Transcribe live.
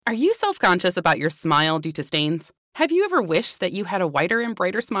Are you self-conscious about your smile due to stains? Have you ever wished that you had a whiter and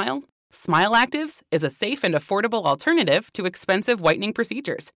brighter smile? Smile Actives is a safe and affordable alternative to expensive whitening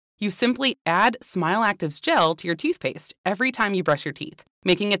procedures. You simply add Smile Actives gel to your toothpaste every time you brush your teeth,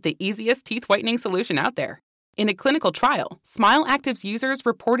 making it the easiest teeth whitening solution out there. In a clinical trial, Smile Actives users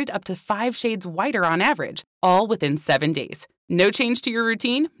reported up to 5 shades whiter on average, all within 7 days. No change to your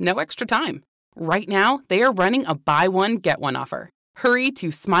routine, no extra time. Right now, they are running a buy one, get one offer. Hurry to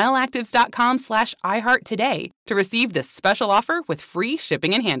smileactives.com/iHeart today to receive this special offer with free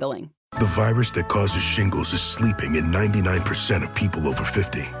shipping and handling. The virus that causes shingles is sleeping in 99% of people over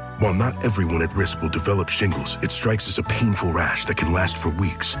 50. While not everyone at risk will develop shingles, it strikes as a painful rash that can last for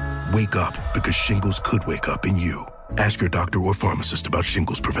weeks. Wake up, because shingles could wake up in you. Ask your doctor or pharmacist about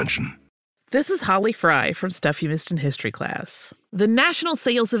shingles prevention. This is Holly Fry from Stuff You Missed in History class. The national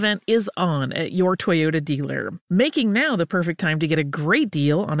sales event is on at your Toyota dealer, making now the perfect time to get a great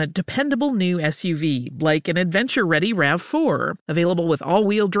deal on a dependable new SUV, like an adventure-ready RAV4. Available with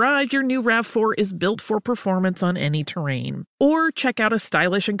all-wheel drive, your new RAV4 is built for performance on any terrain. Or check out a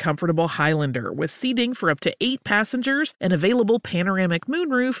stylish and comfortable Highlander with seating for up to 8 passengers and available panoramic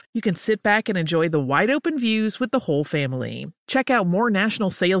moonroof. You can sit back and enjoy the wide-open views with the whole family. Check out more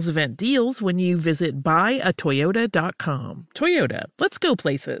national sales event deals when you visit buyatoyota.com. Toyota, let's go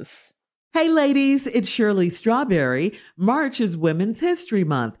places. Hey ladies, it's Shirley Strawberry. March is Women's History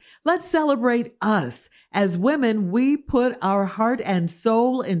Month. Let's celebrate us. As women, we put our heart and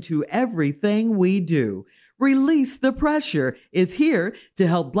soul into everything we do. Release the Pressure is here to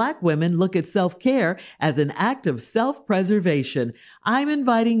help Black women look at self-care as an act of self-preservation. I'm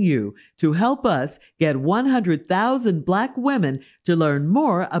inviting you to help us get 100,000 Black women to learn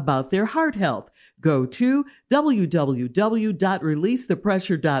more about their heart health. Go to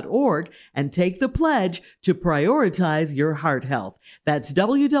www.releasethepressure.org and take the pledge to prioritize your heart health. That's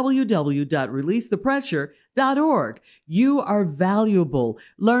www.releasethepressure.org. You are valuable.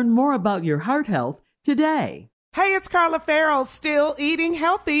 Learn more about your heart health today. Hey, it's Carla Farrell, still eating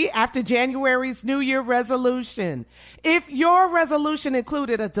healthy after January's New Year resolution. If your resolution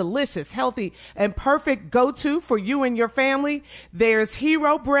included a delicious, healthy, and perfect go-to for you and your family, there's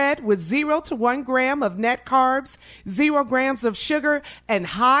Hero Bread with 0 to 1 gram of net carbs, 0 grams of sugar, and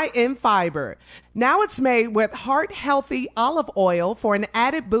high in fiber. Now it's made with heart-healthy olive oil for an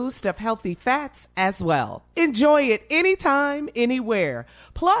added boost of healthy fats as well. Enjoy it anytime, anywhere.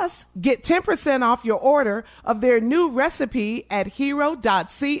 Plus, get 10% off your order of their new recipe at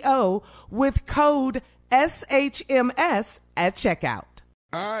hero.co with code SHMS at checkout.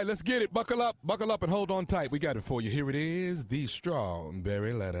 All right, let's get it. Buckle up and hold on tight. We got it for you. Here it is, the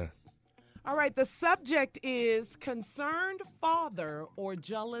Strawberry Letter. All right, the subject is concerned father or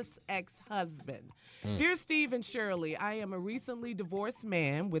jealous ex-husband. Dear Steve and Shirley, I am a recently divorced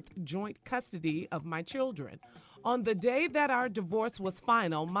man with joint custody of my children. On the day that our divorce was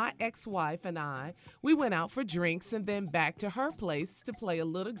final, my ex-wife and we went out for drinks and then back to her place to play a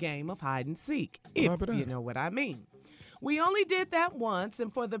little game of hide and seek, if you know what I mean. We only did that once,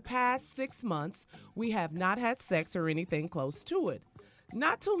 and for the past 6 months, we have not had sex or anything close to it.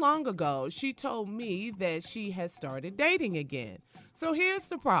 Not too long ago, she told me that she has started dating again. So here's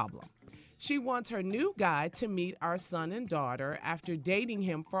the problem. She wants her new guy to meet our son and daughter after dating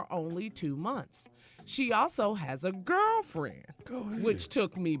him for only 2 months. She also has a girlfriend, which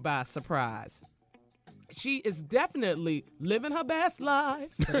took me by surprise. She is definitely living her best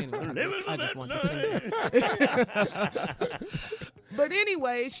life. But anyway, I just want to say that. But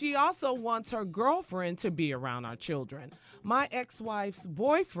anyway, she also wants her girlfriend to be around our children. My ex-wife's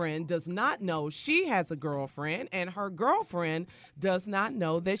boyfriend does not know she has a girlfriend, and her girlfriend does not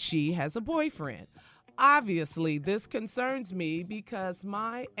know that she has a boyfriend. Obviously, this concerns me because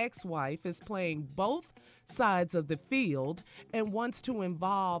my ex-wife is playing both sides of the field and wants to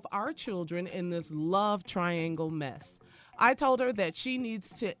involve our children in this love triangle mess. I told her that she needs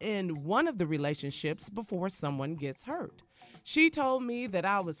to end one of the relationships before someone gets hurt. She told me that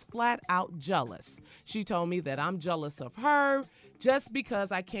I was flat out jealous. She told me that I'm jealous of her just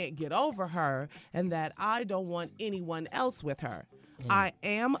because I can't get over her and that I don't want anyone else with her. I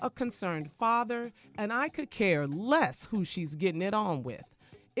am a concerned father, and I could care less who she's getting it on with.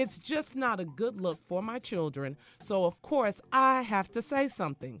 It's just not a good look for my children, so of course I have to say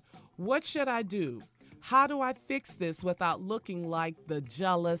something. What should I do? How do I fix this without looking like the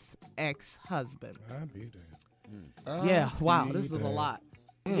jealous ex-husband? I'll be there. Yeah, wow, this is a lot.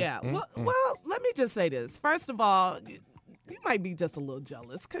 Yeah, well, let me just say this. First of all, you might be just a little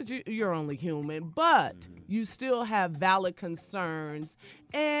jealous because you're only human, but you still have valid concerns,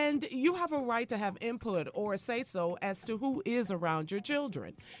 and you have a right to have input or say so as to who is around your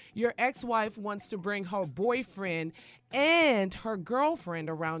children. Your ex-wife wants to bring her boyfriend and her girlfriend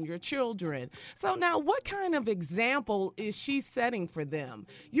around your children. So now, what kind of example is she setting for them?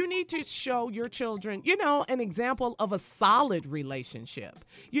 You need to show your children, an example of a solid relationship.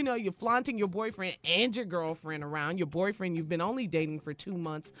 You're flaunting your boyfriend and your girlfriend around. Your boyfriend you've been only dating for 2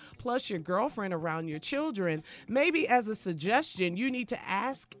 months, plus your girlfriend around your children. Maybe as a suggestion, you need to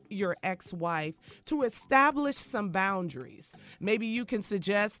ask your ex-wife to establish some boundaries. Maybe you can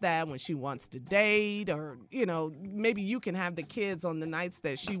suggest that when she wants to date, or, maybe you can have the kids on the nights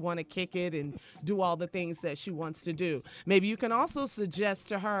that she want to kick it and do all the things that she wants to do. Maybe you can also suggest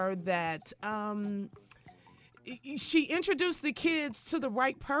to her that she introduced the kids to the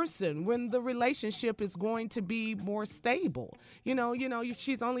right person when the relationship is going to be more stable.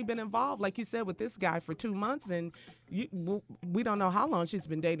 She's only been involved, like you said, with this guy for 2 months, and we don't know how long she's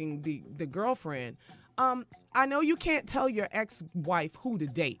been dating the girlfriend. I know you can't tell your ex-wife who to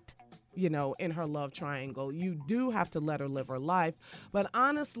date, in her love triangle. You do have to let her live her life. But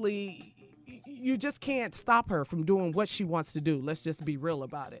honestly, you just can't stop her from doing what she wants to do. Let's just be real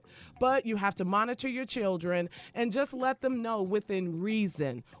about it. But you have to monitor your children and just let them know within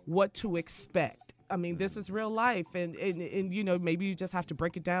reason what to expect. I mean, this is real life, and maybe you just have to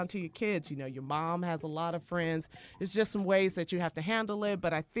break it down to your kids. Your mom has a lot of friends. It's just some ways that you have to handle it,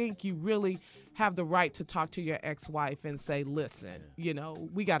 but I think you really have the right to talk to your ex-wife and say, listen,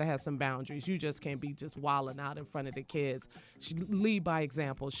 we got to have some boundaries. You just can't be just wilding out in front of the kids. Lead by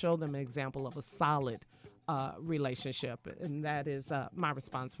example. Show them an example of a solid relationship, and that is my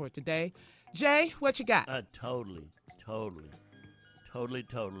response for today. Jay, what you got? Totally.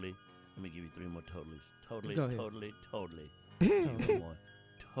 Let me give you 3 more totallys. Totally. Go ahead. One more.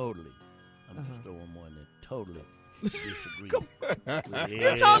 Totally. I'm going to just throw one more in there. Totally disagree.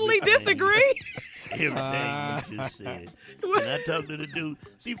 Totally disagree? Everything you just said. When I talk to the dude,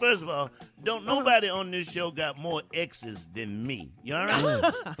 see, first of all, don't nobody on this show got more exes than me. You all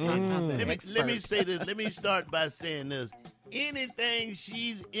right? Let me say this. Let me start by saying this. Anything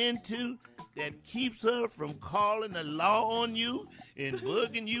she's into that keeps her from calling the law on you and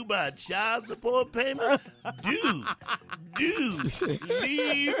bugging you about child support payment, dude,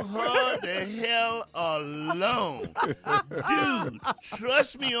 leave her the hell alone. Dude,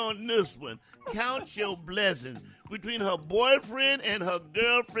 trust me on this one. Count your blessings. Between her boyfriend and her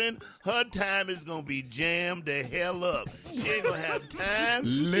girlfriend, her time is going to be jammed the hell up. She ain't going to have time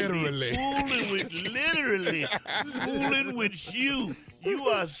Literally. to be fooling with you. You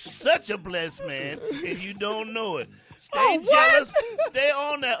are such a blessed man, and you don't know it. Stay jealous. Stay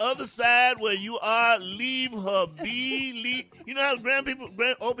on that other side where you are. Leave her be. You know how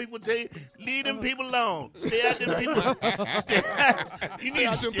old people tell you, leave them people alone. Stay out them people. You need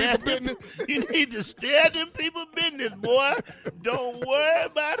to stay out them people business, boy. Don't worry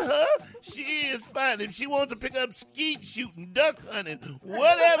about her. She is fine. If she wants to pick up skeet shooting, duck hunting,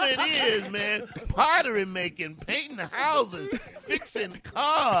 whatever it is, man, pottery making, painting houses, fixing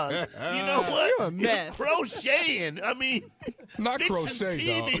cars. You know what? You're a mess. Crocheting. I mean, Not fixing crochet,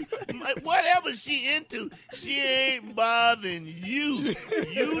 TV. Whatever she into, she ain't bothering you.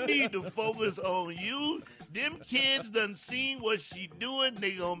 You need to focus on you. Them kids done seen what she doing.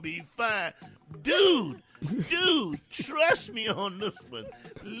 They gonna be fine. Dude, trust me on this one.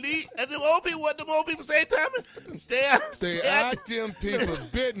 And what them old people say, Tommy? Stay out them people's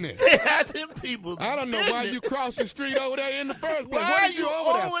business. Stay out them people's I don't know business. why you crossed the street over there in the first place. Why What are is you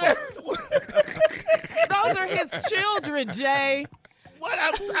over there for? Those are his children, Jay. What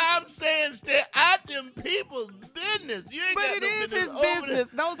I'm saying, stay out them people's business. You ain't But got it no is business his over there. business.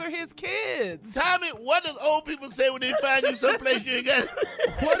 Those are his kids. Tommy, what does old people say when they find you someplace you ain't got?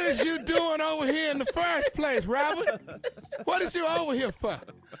 What is you doing over here in the first place, Robert? What is you over here for?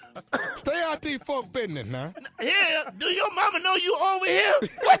 Stay out these folk business now. Here, do your mama know you over here?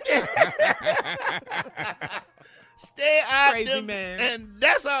 What the? Stay out Crazy them, man. and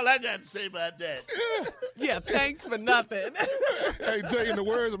that's all I got to say about that. Yeah, thanks for nothing. Hey, Jay, in the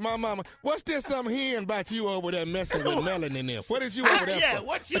words of my mama, what's this I'm hearing about you over there messing with Melanie and them? What is you over there Yeah, for?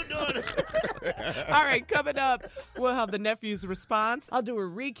 what you doing? All right, coming up, we'll have the nephew's response. I'll do a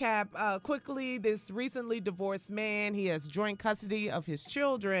recap quickly. This recently divorced man, he has joint custody of his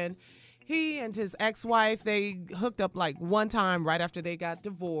children. He and his ex-wife, they hooked up like one time right after they got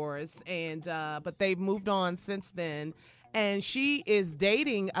divorced, and but they've moved on since then. And she is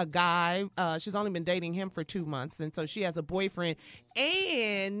dating a guy. She's only been dating him for 2 months, and so she has a boyfriend,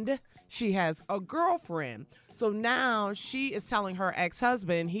 and she has a girlfriend. So now she is telling her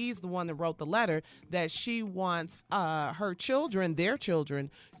ex-husband, he's the one that wrote the letter, that she wants her children, their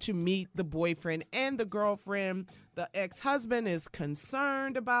children, to meet the boyfriend and the girlfriend. The ex-husband is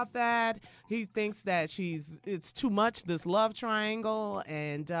concerned about that. He thinks that it's too much, this love triangle,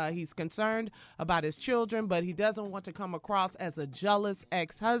 and he's concerned about his children, but he doesn't want to come across as a jealous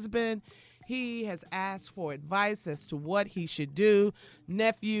ex-husband. He has asked for advice as to what he should do.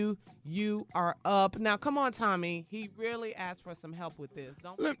 Nephew, you are up. Now, come on, Tommy. He really asked for some help with this.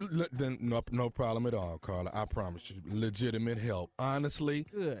 No problem at all, Carla. I promise you. Legitimate help. Honestly,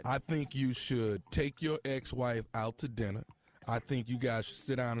 Good. I think you should take your ex-wife out to dinner. I think you guys should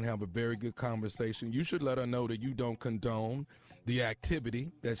sit down and have a very good conversation. You should let her know that you don't condone the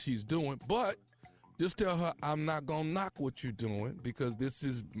activity that she's doing, but just tell her, I'm not going to knock what you're doing because this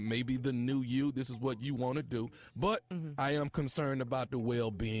is maybe the new you. This is what you want to do. But I am concerned about the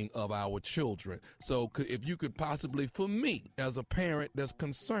well-being of our children. So if you could possibly, for me, as a parent that's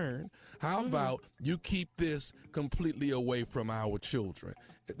concerned, how about you keep this completely away from our children?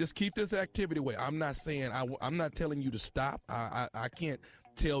 Just keep this activity away. I'm not saying, I'm not telling you to stop. I can't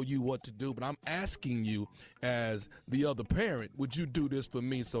tell you what to do, but I'm asking you as the other parent, would you do this for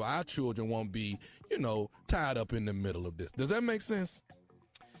me so our children won't be, tied up in the middle of this? Does that make sense?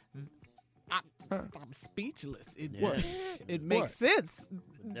 I'm speechless. It makes sense.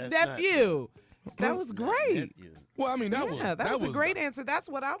 That's Nephew, that was great. Well, I mean, that was a great answer. That's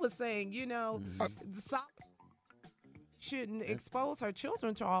what I was saying. Shouldn't expose her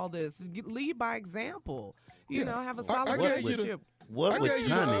children to all this. Lead by example. Have a solid relationship. What would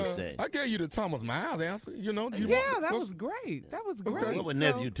Tommy say? I gave you the Thomas Miles answer. That was great. That was great. What would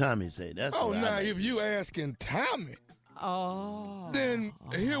nephew Tommy say? That's now if you asking Tommy, then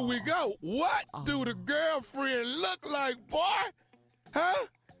here we go. What do the girlfriend look like, boy? Huh?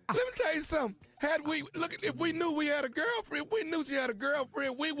 Let me tell you something. If we knew we had a girlfriend, if we knew she had a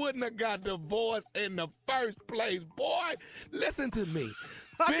girlfriend, we wouldn't have got divorced in the first place, boy. Listen to me.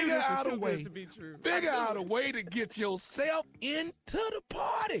 Figure out a way to get yourself into the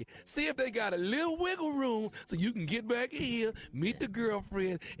party. See if they got a little wiggle room so you can get back in here, meet the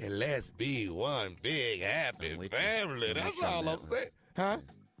girlfriend, and let's be one big happy family. That's all I'm saying. Huh?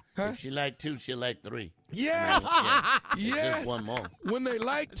 If she like 2, she like 3. Yes. Yes. Just one more. When they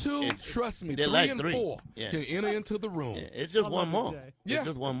like 2, trust me, 3 like and 3. 4 can enter into the room. Yeah, it's just one more. Yeah. It's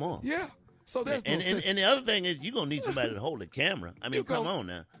just one more. Yeah. So that's and the other thing is you're going to need somebody to hold the camera. I mean, come on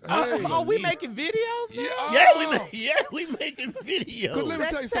now. Hey. Are we making videos now? We making videos. Because let me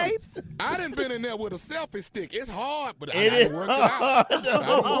tell you something. Tapes? I done been in there with a selfie stick. It's hard, but It I is worked it out.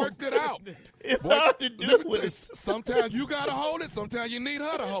 I worked it out. It's Boy, hard to do with it. Sometimes you got to hold it. Sometimes you need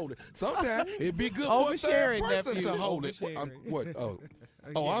her to hold it. Sometimes it'd be good for a third Oversharing, person nephew. to hold it. What?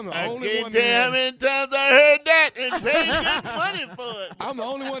 I'm the I only can't one. tell how many times I heard that and paid good money for it. I'm the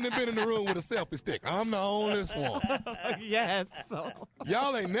only one that been in the room with a selfie stick. I'm the only one. Yes. So.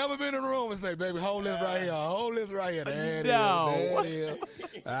 Y'all ain't never been in the room and say, baby, hold this right here. Hold this right here. There it is. No. There it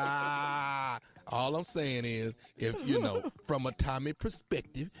is. All I'm saying is, if from a Tommy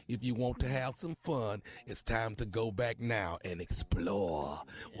perspective, if you want to have some fun, it's time to go back now and explore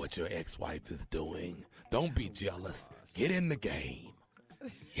what your ex-wife is doing. Don't be jealous. Get in the game.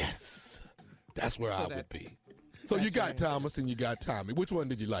 Yes. That's where I would be. So you got Thomas and you got Tommy. Which one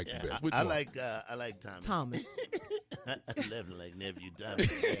did you like the best? Which I one? like Tommy. Thomas. I love like nephew Tommy.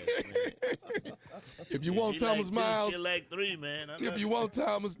 If you want Thomas like Miles, she like 3, man. if you want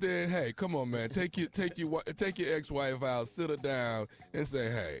Thomas, then hey, come on, man. Take your ex-wife out, sit her down, and say,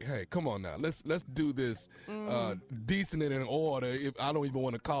 hey, come on now. Let's do this decent and in order. If I don't even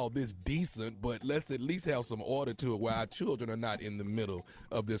want to call this decent, but let's at least have some order to it where our children are not in the middle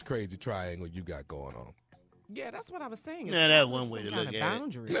of this crazy triangle you got going on. Yeah, that's what I was saying. Yeah, that's one way to look at it.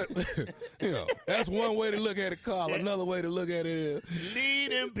 Boundary. That's one way to look at it, Carl. Another way to look at it is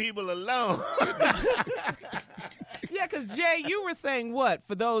leave them people alone. Yeah, because Jay, you were saying what?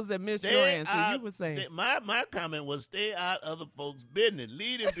 For those that missed your answer, you were saying my comment was stay out other folks' business.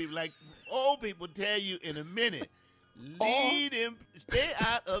 Lead them people like old people tell you in a minute. Lead them, stay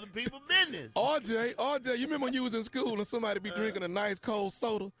out other people's business. RJ, you remember when you was in school and somebody be drinking a nice cold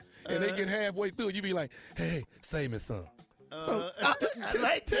soda and they get halfway through, you be like, hey, save me some. Tell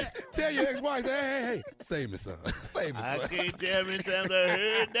your ex-wife, hey, save me some. Save me some. I can't tell how many times I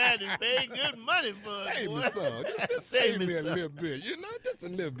heard that and paid good money for it. Save me some. Just save me a little bit. Just a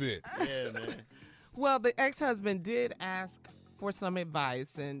little bit. Yeah, man. Well, the ex-husband did ask for some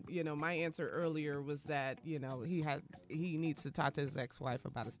advice, and my answer earlier was that he needs to talk to his ex-wife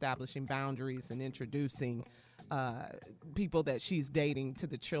about establishing boundaries and introducing people that she's dating to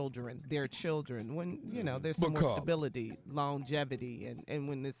their children, when, there's some more stability, longevity, and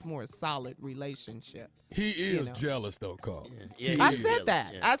when it's more solid relationship. He is jealous, though, Carl. Yeah, I said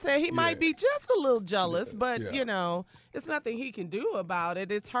that. Yeah. I said he might be just a little jealous, but, it's nothing he can do about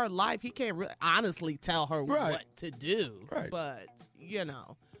it. It's her life. He can't really honestly tell her what to do. Right. But, But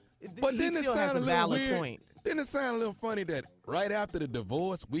he then it still has sounded a a little valid weird. point. Then it sounded a little funny that right after the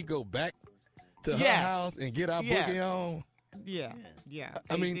divorce, we go back to her Yes. house and get our boogie on. Yeah.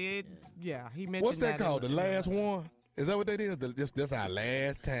 I mean, he mentioned what's that in called? The the- last one? Is that what that is? This our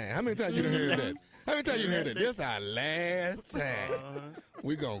last time. How many times you done heard that? How many times you heard that? This our last time.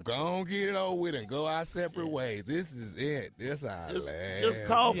 We gonna go on, get it over with and go our separate ways. This is it. This our last. Just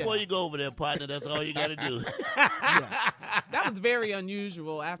call before you go over there, partner. That's all you got to do. That was very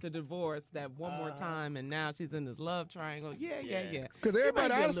unusual after divorce, that one more time, and now she's in this love triangle. Yeah. Because He everybody might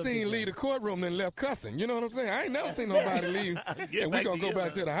be a I've little seen bit leave the courtroom and left cussing. You know what I'm saying? I ain't never seen nobody leave. And we gonna go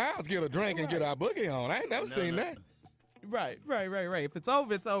back to the house, get a drink, and get our boogie on. I ain't never seen that. Right. If it's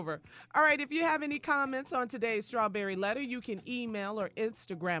over, it's over. All right, if you have any comments on today's Strawberry Letter, you can email or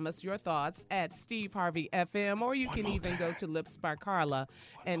Instagram us your thoughts at Steve Harvey FM, or you can even go to Lips by Carla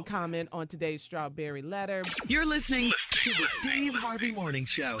and comment on today's Strawberry Letter. You're listening to the Steve Harvey Morning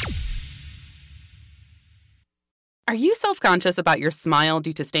Show. Are you self-conscious about your smile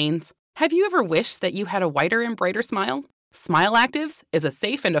due to stains? Have you ever wished that you had a whiter and brighter smile? Smile Actives is a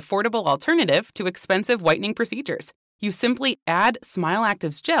safe and affordable alternative to expensive whitening procedures. You simply add Smile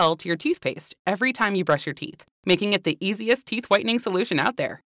Actives gel to your toothpaste every time you brush your teeth, making it the easiest teeth whitening solution out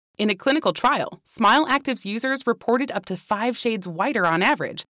there. In a clinical trial, Smile Actives users reported up to 5 shades whiter on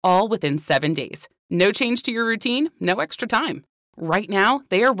average, all within 7 days. No change to your routine, no extra time. Right now,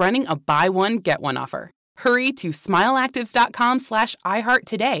 they are running a buy one, get one offer. Hurry to smileactives.com/iHeart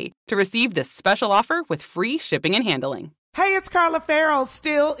today to receive this special offer with free shipping and handling. Hey, it's Carla Farrell,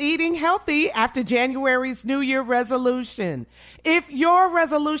 still eating healthy after January's New Year resolution. If your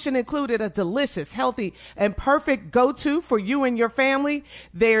resolution included a delicious, healthy, and perfect go-to for you and your family,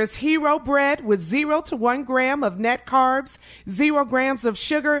 there's Hero Bread with 0 to 1 gram of net carbs, 0 grams of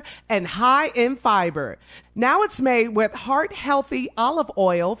sugar, and high in fiber. Now it's made with heart-healthy olive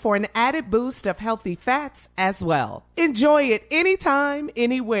oil for an added boost of healthy fats as well. Enjoy it anytime,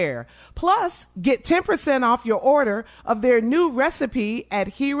 anywhere. Plus, get 10% off your order of their new recipe at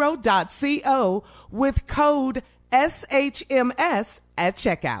hero.co with code SHMS at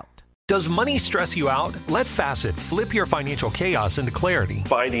checkout. Does money stress you out? Let Facet flip your financial chaos into clarity.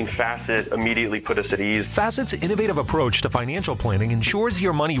 Finding Facet immediately put us at ease. Facet's innovative approach to financial planning ensures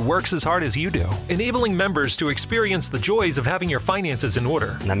your money works as hard as you do, enabling members to experience the joys of having your finances in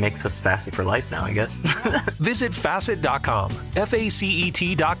order. That makes us Facet for life now, I guess. Visit Facet.com,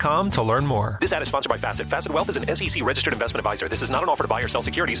 FACET.com to learn more. This ad is sponsored by Facet. Facet Wealth is an SEC registered investment advisor. This is not an offer to buy or sell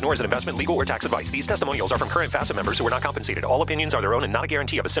securities, nor is it investment, legal, or tax advice. These testimonials are from current Facet members who are not compensated. All opinions are their own and not a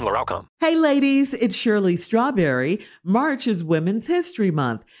guarantee of a similar outcome. Hey ladies, it's Shirley Strawberry. March is Women's History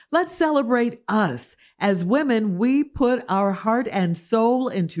Month. Let's celebrate us. As women, we put our heart and soul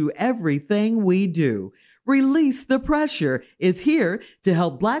into everything we do. Release the Pressure is here to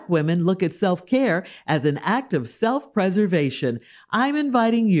help Black women look at self-care as an act of self-preservation. I'm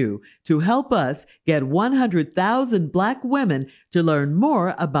inviting you to help us get 100,000 Black women to learn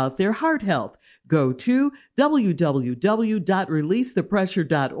more about their heart health. Go to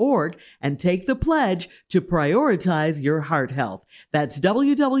www.releasethepressure.org and take the pledge to prioritize your heart health. That's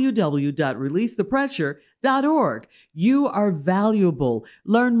www.releasethepressure.org. You are valuable.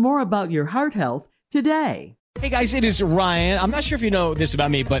 Learn more about your heart health today. Hey guys, it is Ryan. I'm not sure if you know this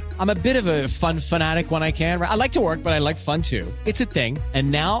about me, but I'm a bit of a fun fanatic when I can. I like to work, but I like fun too. It's a thing. And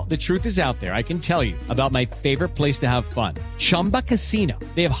now the truth is out there. I can tell you about my favorite place to have fun. Chumba Casino.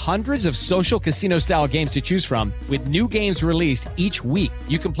 They have hundreds of social casino style games to choose from with new games released each week.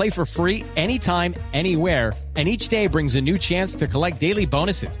 You can play for free anytime, anywhere. And each day brings a new chance to collect daily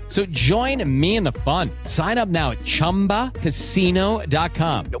bonuses. So join me in the fun. Sign up now at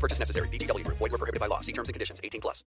ChumbaCasino.com. No purchase necessary. VGW Group. Void where prohibited by law. See terms and conditions. 18+.